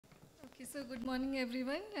So good morning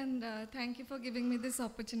everyone, and thank you for giving me this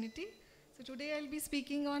opportunity. So today I'll be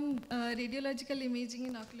speaking on radiological imaging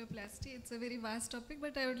in oculoplasty. It's a very vast topic,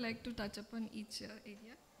 but I would like to touch upon each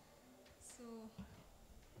area.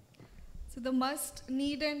 So the must,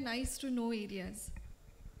 need and nice to know areas.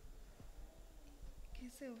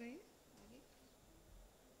 कैसे हो गई?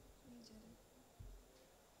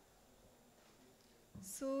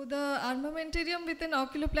 So the armamentarium with an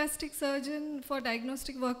oculoplastic surgeon for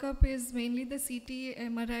diagnostic workup is mainly the CT,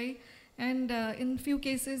 MRI, and in few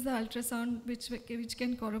cases the ultrasound, which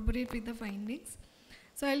can corroborate with the findings.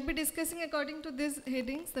 So I'll be discussing according to these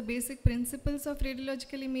headings the basic principles of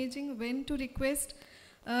radiological imaging, when to request,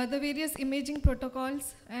 the various imaging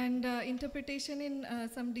protocols, and interpretation in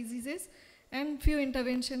some diseases, and few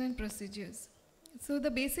intervention and procedures. So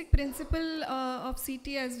the basic principle of CT,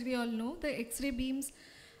 as we all know, the X-ray beams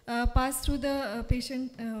pass through the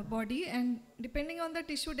patient body, and depending on the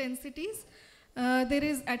tissue densities, there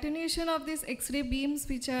is attenuation of these X-ray beams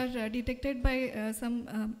which are detected by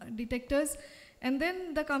some detectors, and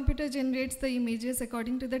then the computer generates the images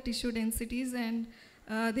according to the tissue densities, and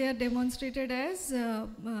they are demonstrated as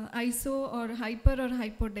ISO or hyper or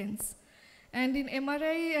hypodense. And in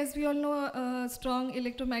MRI, as we all know, a strong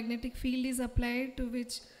electromagnetic field is applied, to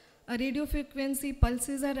which radio frequency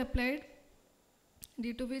pulses are applied,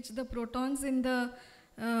 due to which the protons in the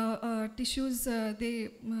tissues, they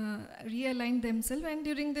realign themselves, and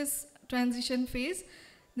during this transition phase,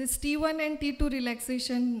 this T1 and T2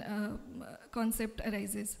 relaxation concept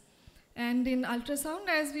arises. And in ultrasound,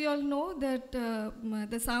 as we all know, that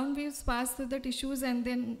the sound waves pass through the tissues, and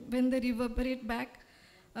then when they reverberate back,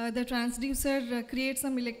 the transducer creates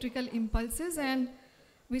some electrical impulses, and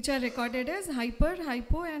which are recorded as hyper,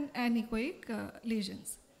 hypo, and anechoic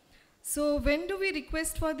lesions. So when do we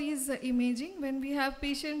request for these imaging? When we have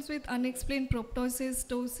patients with unexplained proptosis,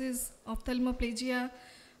 ptosis, ophthalmoplegia,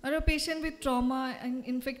 or a patient with trauma and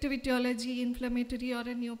infective etiology, inflammatory, or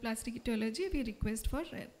a neoplastic etiology, we request for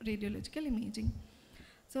radiological imaging.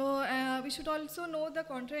 So we should also know the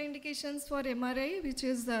contraindications for MRI, which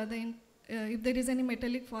is if there is any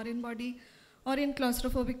metallic foreign body, or in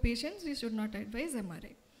claustrophobic patients, we should not advise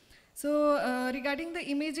MRI. So regarding the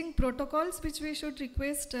imaging protocols which we should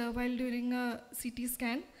request while doing a CT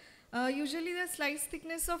scan, usually the slice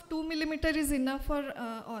thickness of 2 mm is enough for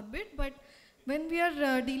orbit, but when we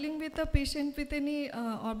are dealing with a patient with any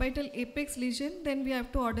orbital apex lesion, then we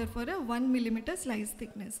have to order for a 1 mm slice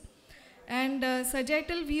thickness. And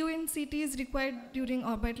sagittal view in CT is required during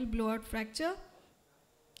orbital blowout fracture.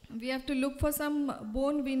 We have to look for some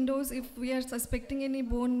bone windows if we are suspecting any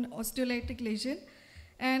bone osteolytic lesion.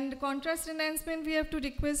 And contrast enhancement we have to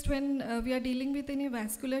request when we are dealing with any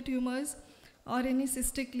vascular tumors or any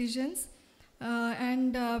cystic lesions.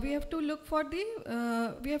 We have to look for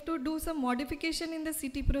we have to do some modification in the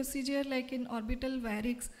CT procedure, like in orbital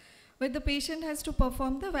varix, where the patient has to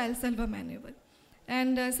perform the Valsalva maneuver.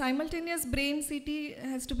 And simultaneous brain CT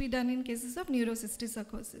has to be done in cases of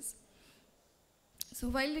neurocysticercosis. So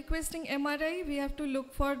while requesting MRI, we have to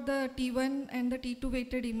look for the T1 and the T2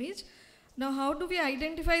 weighted image. Now how do we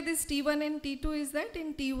identify this T1 and T2 is that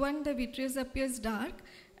in T1 the vitreous appears dark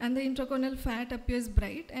and the intracorneal fat appears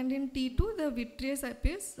bright, and in T2 the vitreous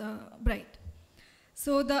appears bright.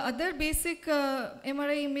 So the other basic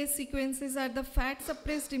MRI image sequences are the fat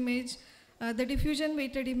suppressed image, the diffusion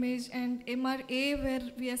weighted image, and MRA, where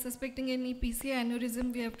we are suspecting any PCA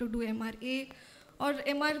aneurysm, we have to do MRA. Or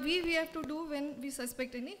MRV we have to do when we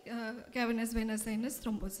suspect any cavernous venous sinus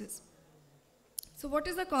thrombosis. So what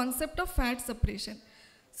is the concept of fat suppression?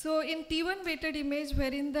 So in T1 weighted image,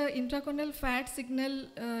 wherein the intracorneal fat signal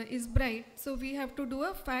is bright, so we have to do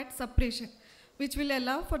a fat suppression, which will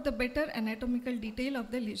allow for the better anatomical detail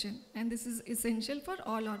of the lesion. And this is essential for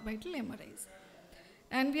all orbital MRIs.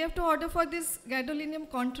 And we have to order for this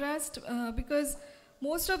gadolinium contrast because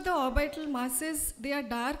most of the orbital masses, they are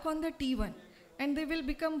dark on the T1, and they will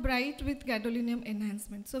become bright with gadolinium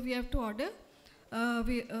enhancement. So we have to order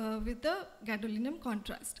with the gadolinium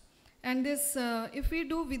contrast. And this, if we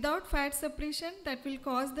do without fat suppression, that will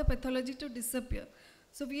cause the pathology to disappear.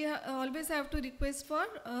 So we always have to request for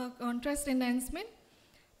contrast enhancement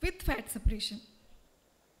with fat suppression.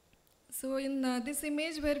 So in this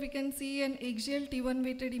image, where we can see an axial T1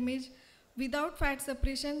 weighted image without fat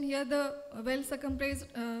suppression, here the well circumferenced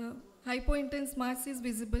hypointense mass is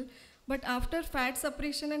visible. But after fat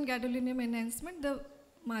suppression and gadolinium enhancement, the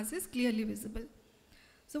mass is clearly visible.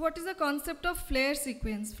 So what is the concept of flare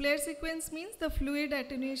sequence? Flare sequence means the fluid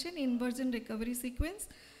attenuation inversion recovery sequence.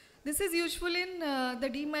 This is useful in the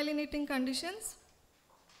demyelinating conditions,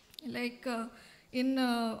 like in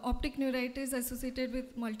optic neuritis associated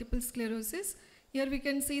with multiple sclerosis. Here we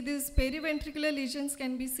can see these periventricular lesions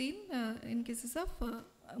can be seen in cases of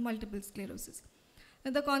multiple sclerosis.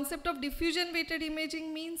 And the concept of diffusion weighted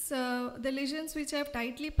imaging means the lesions which have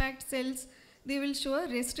tightly packed cells, they will show a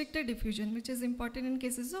restricted diffusion, which is important in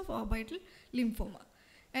cases of orbital lymphoma.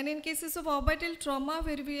 And in cases of orbital trauma,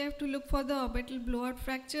 where we have to look for the orbital blowout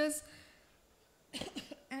fractures,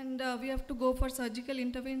 and we have to go for surgical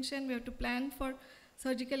intervention, we have to plan for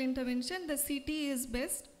surgical intervention, the CT is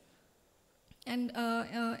best. And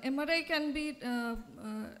MRI can be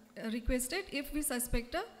requested if we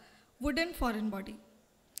suspect a wooden foreign body.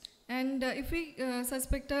 And if we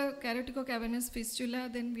suspect a caroticocavernous fistula,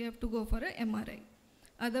 then we have to go for a MRI.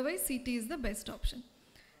 Otherwise, CT is the best option.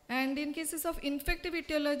 And in cases of infective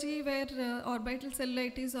etiology, where orbital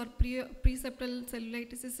cellulitis or preseptal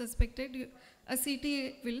cellulitis is suspected, a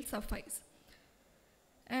CT will suffice.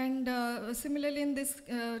 And similarly, in this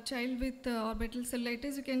child with orbital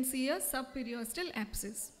cellulitis, you can see a subperiosteal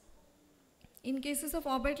abscess. In cases of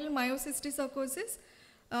orbital myocystis,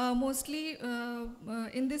 mostly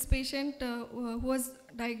in this patient who was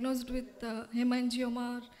diagnosed with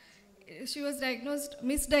hemangioma, she was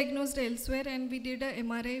misdiagnosed elsewhere, and we did a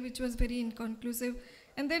MRI which was very inconclusive.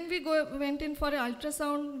 And then we went in for an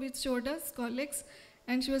ultrasound which showed us Scolex,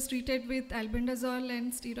 and she was treated with albendazole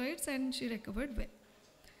and steroids, and she recovered well.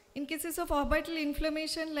 In cases of orbital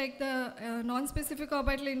inflammation, like the non-specific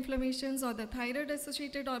orbital inflammations or the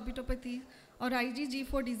thyroid-associated orbitopathy or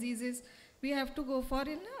IgG4 diseases, we have to go for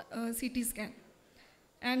in a CT scan.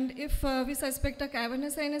 And if we suspect a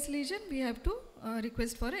cavernous sinus lesion, we have to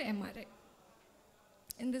request for a MRI.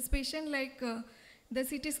 In this patient, like the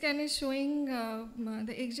CT scan is showing,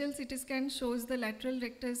 the axial CT scan shows the lateral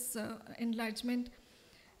rectus enlargement,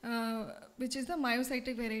 which is the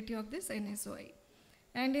myocytic variety of this NSOI.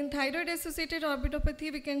 And in thyroid-associated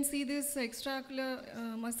orbitopathy, we can see this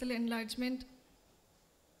extraocular muscle enlargement.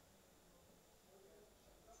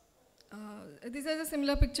 These are the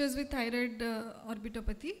similar pictures with thyroid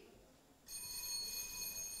orbitopathy.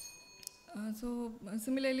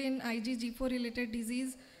 Similarly, in IgG4 related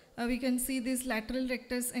disease, we can see this lateral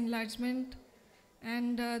rectus enlargement.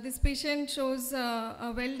 And this patient shows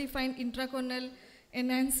a well-defined intracorneal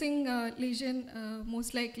enhancing lesion,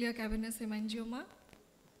 most likely a cavernous hemangioma.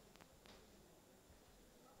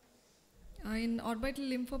 In orbital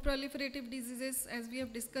lymphoproliferative diseases, as we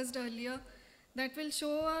have discussed earlier, that will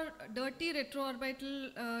show a dirty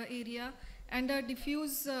retroorbital area and a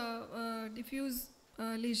diffuse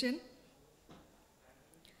lesion.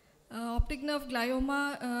 Optic nerve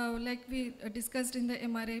glioma, like we discussed in the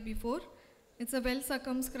MRI before, it's a well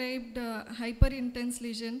circumscribed hyper-intense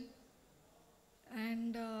lesion.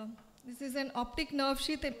 And this is an optic nerve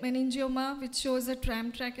sheath meningioma, which shows a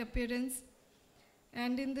tram track appearance.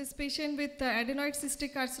 And in this patient with adenoid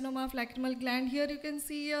cystic carcinoma of lacrimal gland, here you can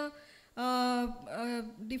see a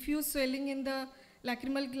diffuse swelling in the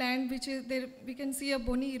lacrimal gland, which is there. We can see a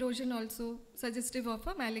bony erosion also, suggestive of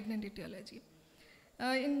a malignant etiology.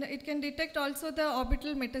 It can detect also the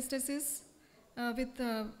orbital metastasis with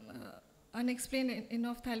unexplained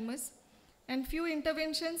enophthalmos. And few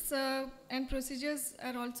interventions and procedures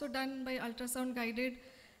are also done by ultrasound guided,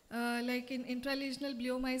 like in intralesional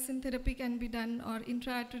bleomycin therapy can be done, or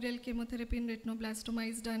intraarterial chemotherapy in retinoblastoma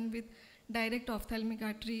is done with direct ophthalmic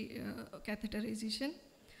artery catheterization.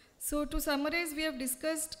 So to summarize, we have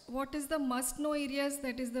discussed what is the must-know areas,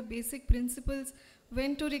 that is the basic principles,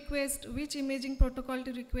 when to request, which imaging protocol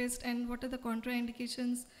to request, and what are the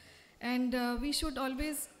contraindications. And we should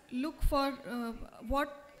always look for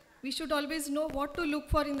we should always know what to look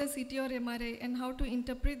for in the CT or MRI and how to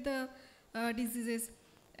interpret the diseases.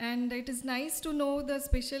 And it is nice to know the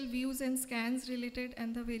special views and scans related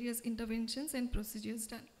and the various interventions and procedures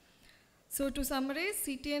done. So to summarize,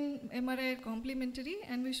 CT and MRI are complementary,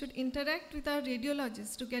 and we should interact with our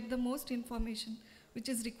radiologists to get the most information which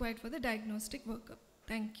is required for the diagnostic workup.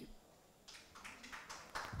 Thank you.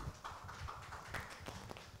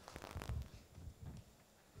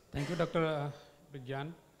 Thank you, Dr.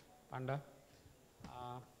 BIJNYA Panda.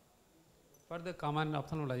 For the common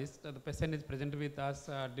ophthalmologist, the patient is present with us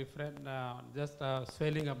just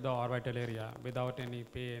swelling of the orbital area without any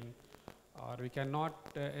pain, or we cannot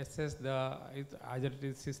assess either it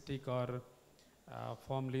is cystic or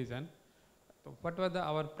foam lesion. So what were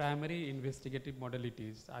our primary investigative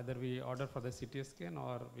modalities? Either we order for the CT scan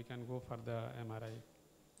or we can go for the MRI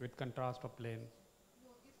with contrast of plane.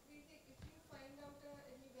 No, if you find out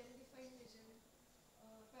any well-defined lesion,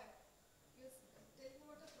 you're telling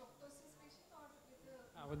about a proptosis patient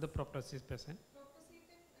or with the proptosis patient? Proptosis,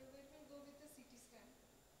 then we will go with the CT scan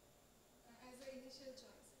as an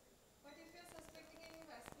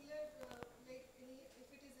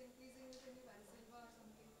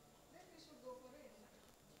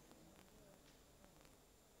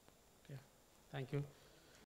Thank you.